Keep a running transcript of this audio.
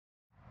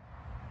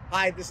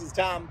Hi, this is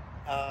Tom.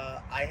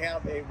 I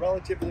have a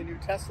relatively new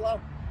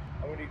Tesla.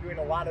 I'm going to be doing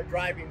a lot of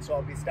driving, so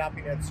I'll be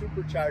stopping at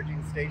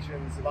supercharging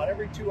stations about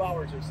every 2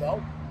 hours or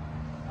so.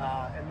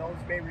 And those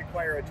may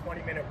require a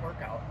 20-minute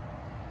workout.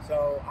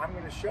 So I'm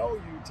going to show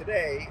you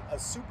today a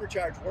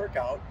supercharged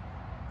workout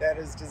that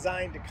is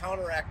designed to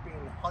counteract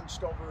being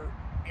hunched over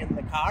in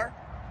the car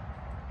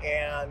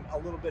and a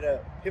little bit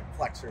of hip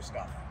flexor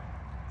stuff.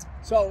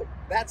 So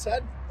that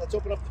said, let's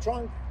open up the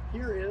trunk.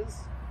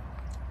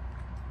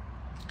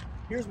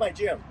 Here's my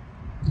gym,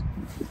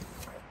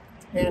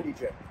 handy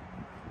gym,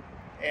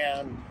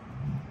 and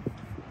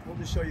we'll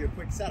just show you a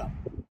quick setup.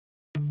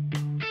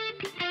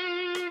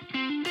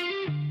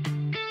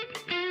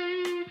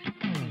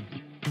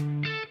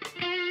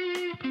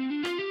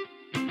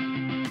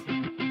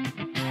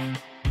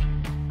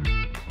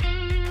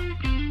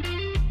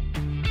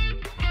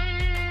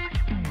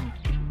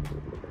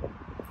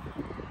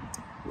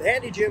 The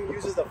handy gym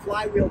uses the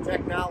flywheel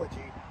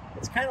technology.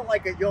 It's kind of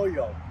like a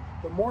yo-yo.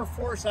 The more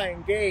force I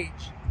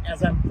engage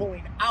as I'm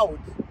pulling out,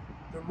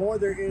 the more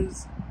there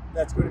is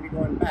that's going to be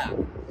going back.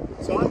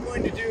 So I'm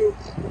going to do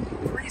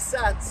 3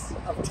 sets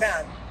of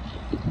 10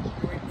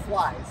 doing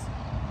flies.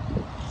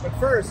 But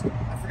first,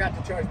 I forgot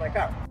to charge my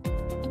car.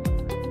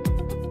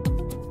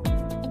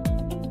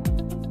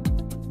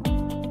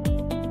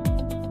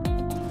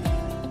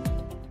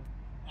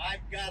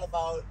 I've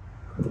got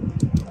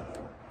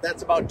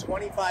that's about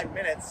 25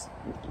 minutes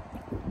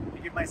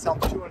to give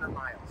myself 200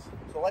 miles.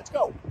 So let's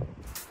go.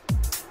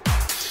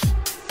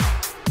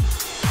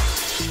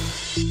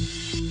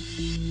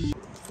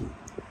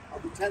 I'll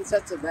do 10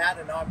 sets of that,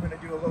 and now I'm going to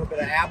do a little bit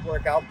of ab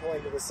workout,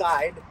 pulling to the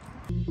side.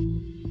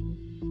 I'm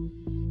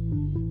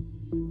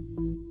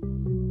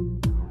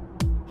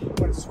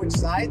going to switch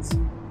sides.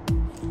 Want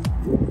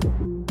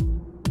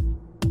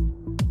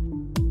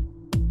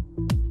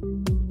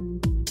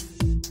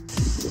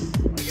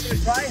to give it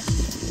a try?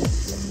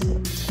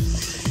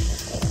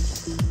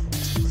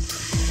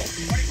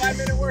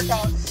 25-minute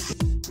workout.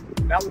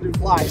 Now we'll do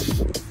flies.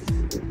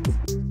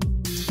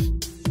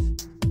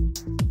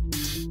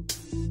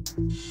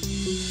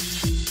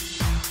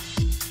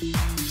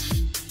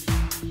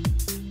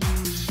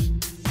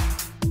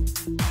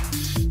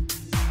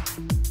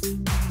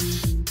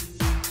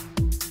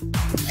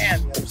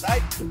 And the other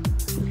side.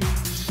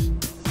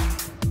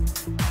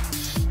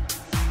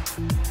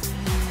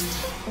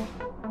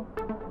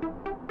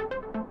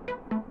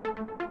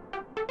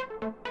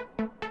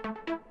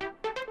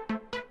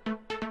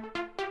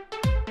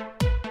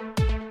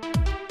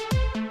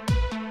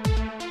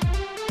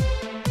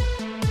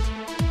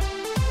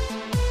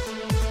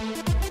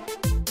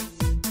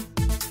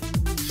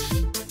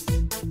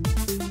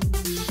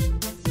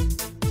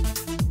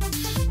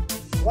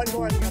 One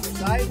more on the other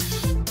side.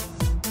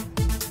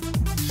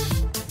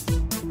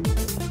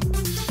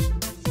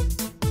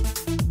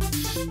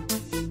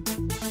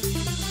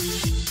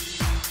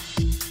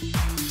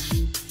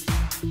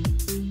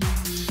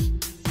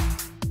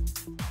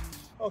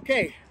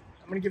 Okay,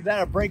 I'm going to give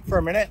that a break for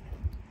a minute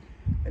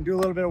and do a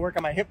little bit of work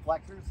on my hip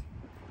flexors.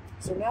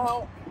 So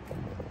now,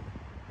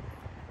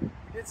 we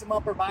did some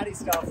upper body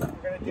stuff.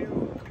 We're going to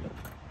do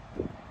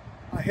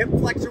a hip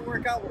flexor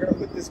workout. We're going to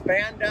put this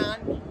band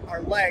on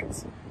our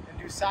legs and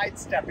do side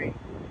stepping,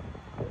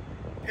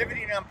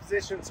 pivoting on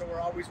position, so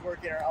we're always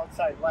working our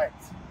outside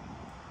legs.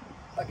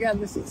 Again,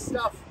 this is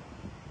stuff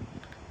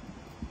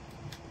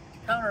to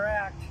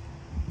counteract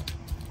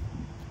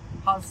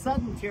how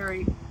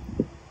sedentary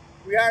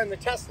we are in the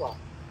Tesla.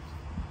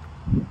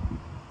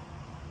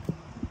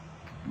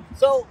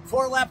 So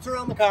 4 laps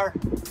around the car.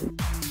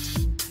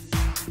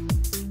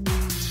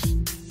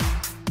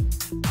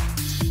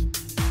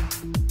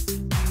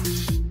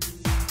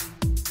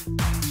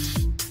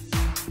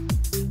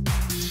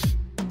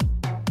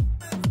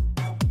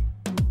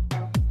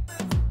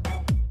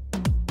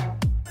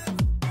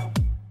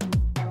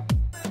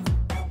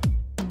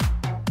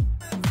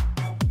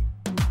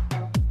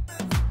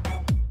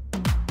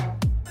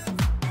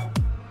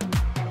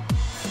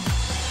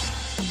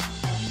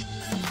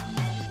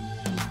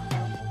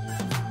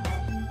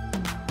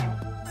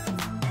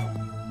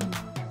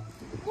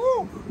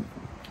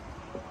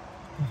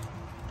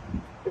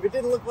 If it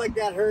didn't look like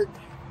that hurt,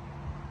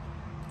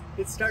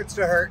 it starts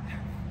to hurt.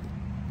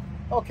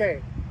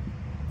 Okay.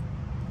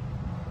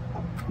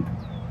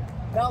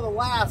 Now the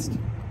last,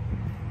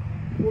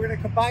 we're going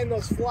to combine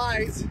those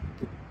flies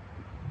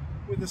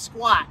with a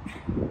squat.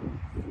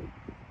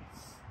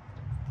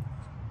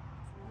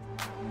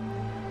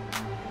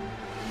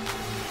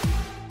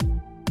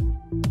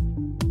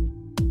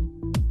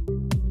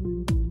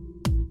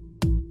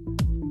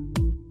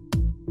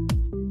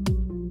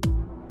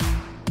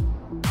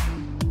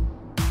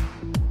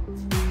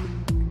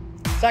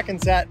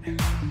 Second set.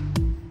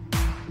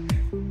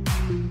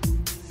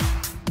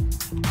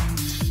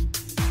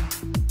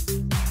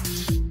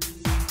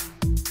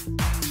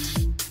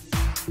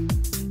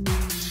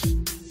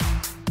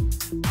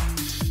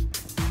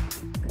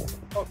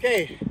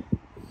 Okay,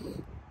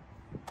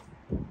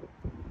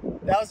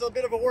 that was a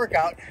bit of a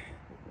workout.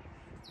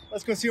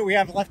 Let's go see what we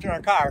have left in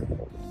our car.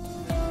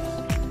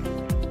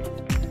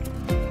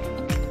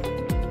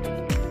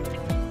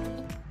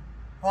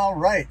 All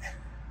right.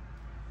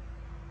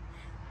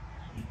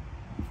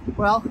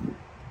 Well,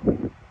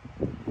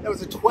 that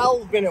was a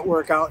 12-minute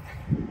workout.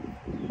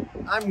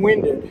 I'm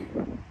winded,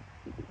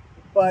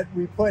 but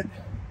we put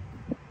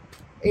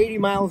 80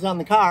 miles on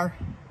the car.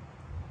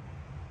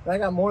 I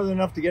got more than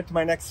enough to get to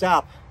my next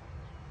stop.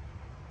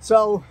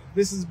 So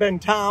this has been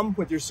Tom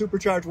with your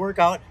supercharged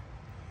workout.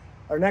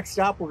 Our next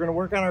stop, we're going to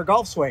work on our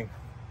golf swing.